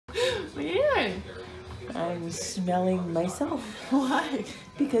I was smelling myself. Why?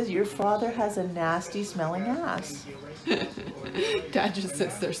 Because your father has a nasty smelling ass. Dad just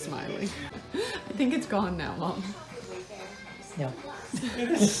sits there smiling. I think it's gone now, Mom. No.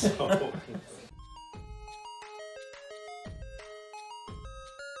 So.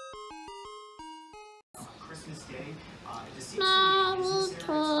 Christmas Day. Merry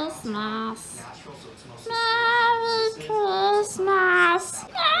Christmas. Merry Christmas.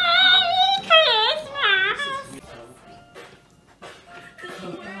 Merry Christmas.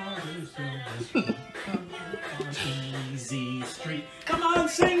 Easy street. Come on,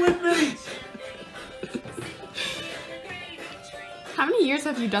 sing with me. How many years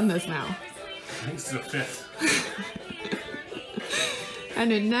have you done this now? This is the 5th.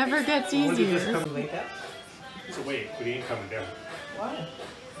 And it never gets When did this easier. come late down? He's awake, but he ain't coming down. Why?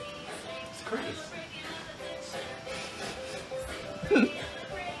 It's Curtis.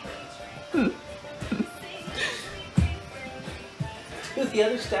 The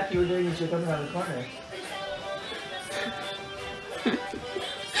other step you were doing as you're coming around the corner.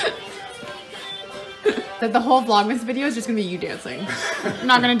 That the whole Vlogmas video is just gonna be you dancing. I'm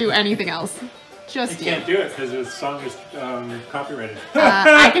not gonna do anything else. Just You you. can't do it because the song is copyrighted.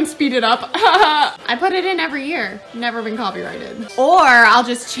 I can speed it up. I put it in every year. Never been copyrighted. Or I'll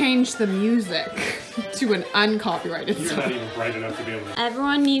just change the music to an uncopyrighted You're song. not even bright enough to be able to.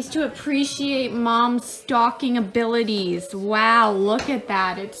 Everyone needs to appreciate Mom's stocking abilities. Wow, look at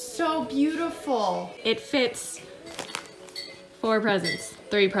that. It's so beautiful. It fits 4 presents,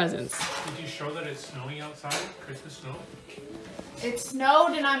 3 presents. Did you show that it's snowing outside? Christmas snow? It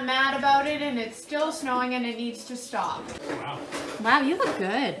snowed and I'm mad about it and it's still snowing and it needs to stop. Wow. Wow, you look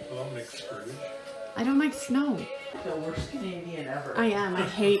good. Hello, Mixed Scrooge. I don't like snow. The worst Canadian ever. I am. I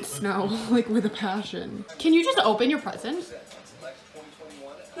hate snow, like with a passion. Can you just open your present?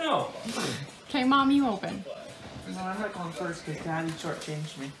 No. Okay, Mom, you open. No, I'm not going first because Daddy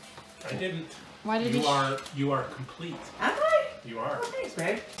shortchanged me. I didn't. Why did he? You are complete. Am I? You are. Oh, thanks,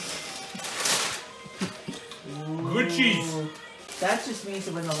 babe. Good cheese. Ooh. That just means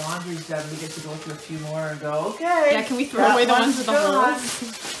that when the laundry's done, we get to go through a few more and go, okay. Yeah, can we throw away the ones with the done. holes?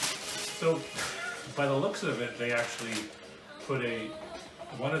 So, by the looks of it, they actually put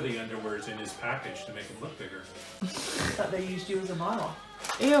one of the underwears in his package to make him look bigger. I thought they used you as a model.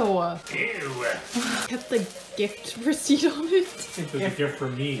 Ew. Ew. Kept the gift receipt on it. It's a It was a gift. gift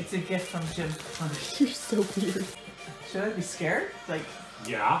from me. It's a gift from Jim. You're so weird. Should I be scared? Like,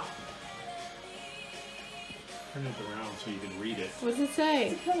 Yeah. Turn it around so you can read it. What does it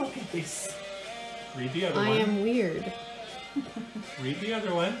say? look at this. Read the other I one. am weird. Read the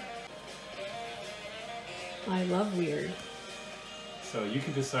other one. I love weird. So you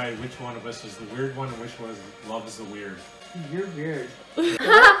can decide which one of us is the weird one and which one loves the weird. You're weird.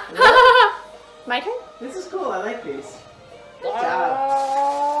 My turn? This is cool. I like these. Good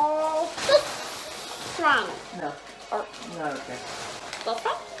job. Strong. No. Or No, okay. both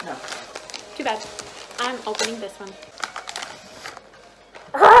wrong? No. Too bad. I'm opening this one.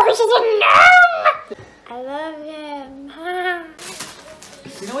 Oh, she's a gnome! I love him. Do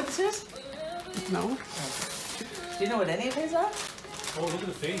you know what this is? No. Do you know what any of these are? Oh, look at the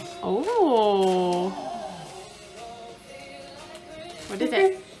face. Oh. What is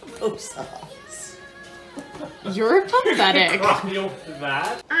it? Oh, socks. You're pathetic. Cry over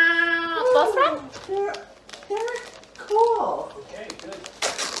that. Both wrong? They're cool. Okay, good.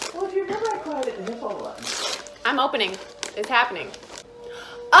 Well, do you remember I cried at the hippo one? I'm opening. It's happening.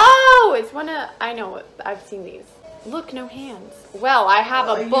 Oh, it's one of, I know what, I've seen these. Look, no hands. Well, I have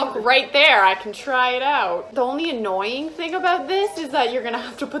a book right there. I can try it out. The only annoying thing about this is that you're gonna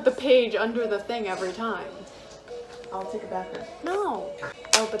have to put the page under the thing every time. I'll take it back then. No.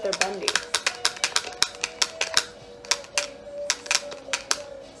 Oh, but they're bendy.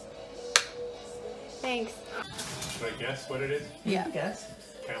 Thanks. Should I guess what it is? Yeah. Guess.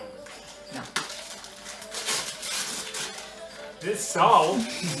 Calendar. No. This so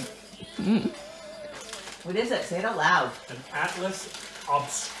What is it? Say it out loud. an Atlas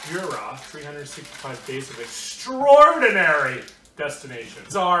Obscura, 365 days of extraordinary destinations.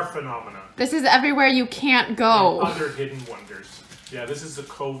 Bizarre phenomena. This is everywhere you can't And go. other hidden wonders. Yeah, this is the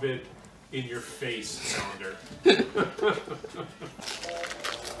COVID in your face calendar.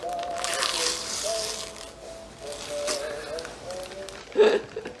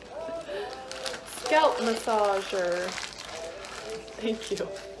 Scalp massager. Thank you.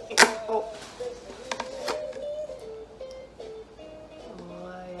 Oh.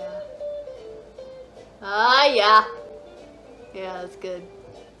 Oh, yeah. Ah, yeah. Yeah, that's good.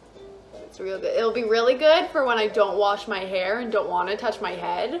 It's real good. It'll be really good for when I don't wash my hair and don't want to touch my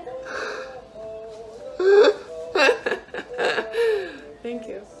head. Thank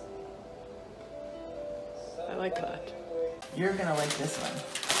you. I like that. You're gonna like this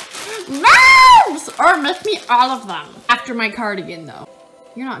one. Mouse! Or make me all of them. After my cardigan, though.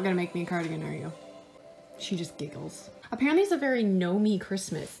 You're not gonna make me a cardigan, are you? She just giggles. Apparently it's a very gnomey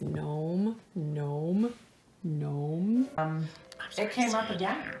Christmas. Gnome. It came up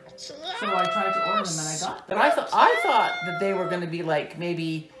again. So I tried to order them and I got them. But I thought that they were gonna be like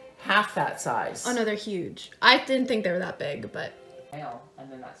maybe half that size. Oh no, they're huge. I didn't think they were that big, but.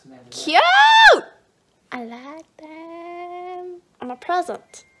 And then that's when they were Cute! I like them. I'm a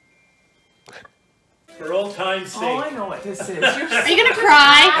present. For old time's sake. Oh, I know what this is. Are you gonna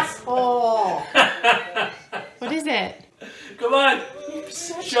cry? Asshole. What is it? Come on.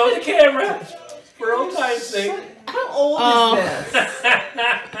 Show the camera. For old time's sake. How old is this?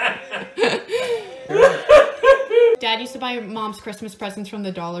 Dad used to buy Mom's Christmas presents from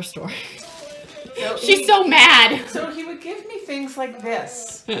the dollar store. So She's so mad. So he would give me things like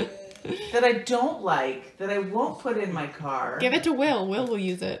this that I don't like, that I won't put in my car. Give it to Will. Will will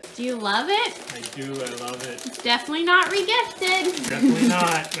use it. Do you love it? I do. I love it. It's definitely not regifted. Definitely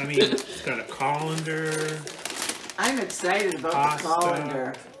not. I mean, it's got a colander. I'm excited about Pasta. the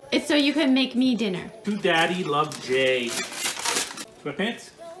colander. It's so you can make me dinner. To Daddy Love Jay. Sweatpants?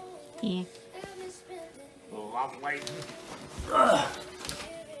 Yeah. Lovely. Ugh.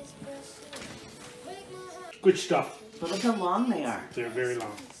 Good stuff. But look how long they are. They're very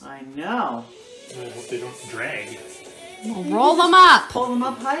long. I know. I hope they don't drag. Well, roll them up. Pull them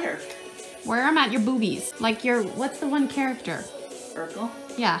up higher. Wear them at your boobies. Like your, what's the one character? Urkel.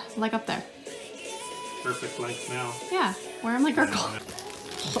 Yeah, like up there. Perfect length now. Yeah, wear them like Urkel.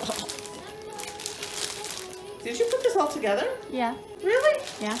 Did you put this all together? Yeah. Really?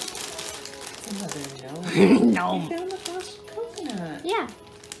 Yeah. Mother, no. No. You found the first coconut. Yeah.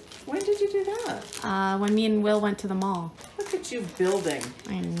 When did you do that? When me and Will went to the mall. Look at you building.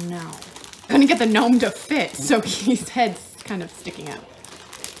 I know. Couldn't get the gnome to fit, so his head's kind of sticking out.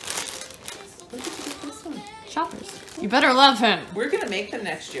 Where did you get this one? Shoppers. You better love him. We're gonna make them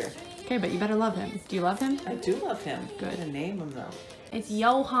next year. Okay, but you better love him. Do you love him? I do love him. Good. I'm gonna name him though. It's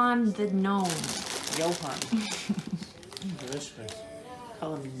Johan the gnome. Johan. Delicious.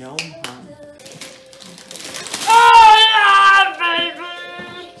 Call him Gnome Han. Oh yeah,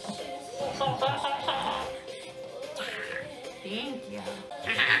 baby! Thank you.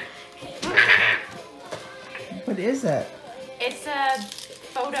 What is it? It's a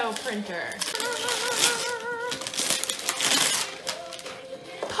photo printer.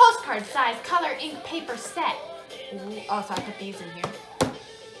 Postcard size color ink paper set. Ooh, oh, so I put these in here.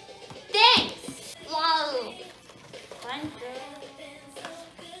 Thanks! Whoa!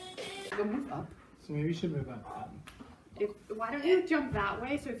 Move up. So maybe you should move up. Why don't you jump that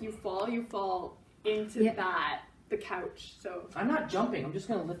way? So if you fall into the couch. So. I'm not jumping. I'm just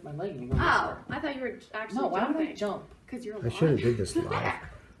gonna lift my leg and go. Oh, I thought you were actually No, why would jumping. I jump? Because you're I should have did this live.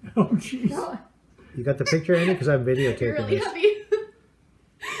 Oh, jeez. You got the picture, Andy? Because I'm You're videotaping really this. heavy.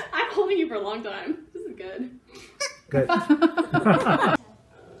 I'm holding you for a long time. This is good. Good.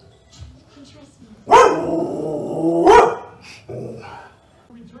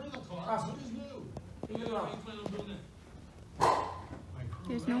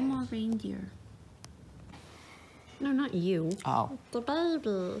 There's no more reindeer. No, not you. Oh. The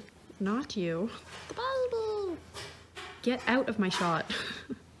baby. Not you. The baby. Get out of my shot.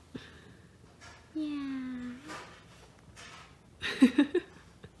 Yeah.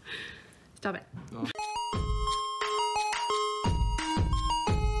 Stop it.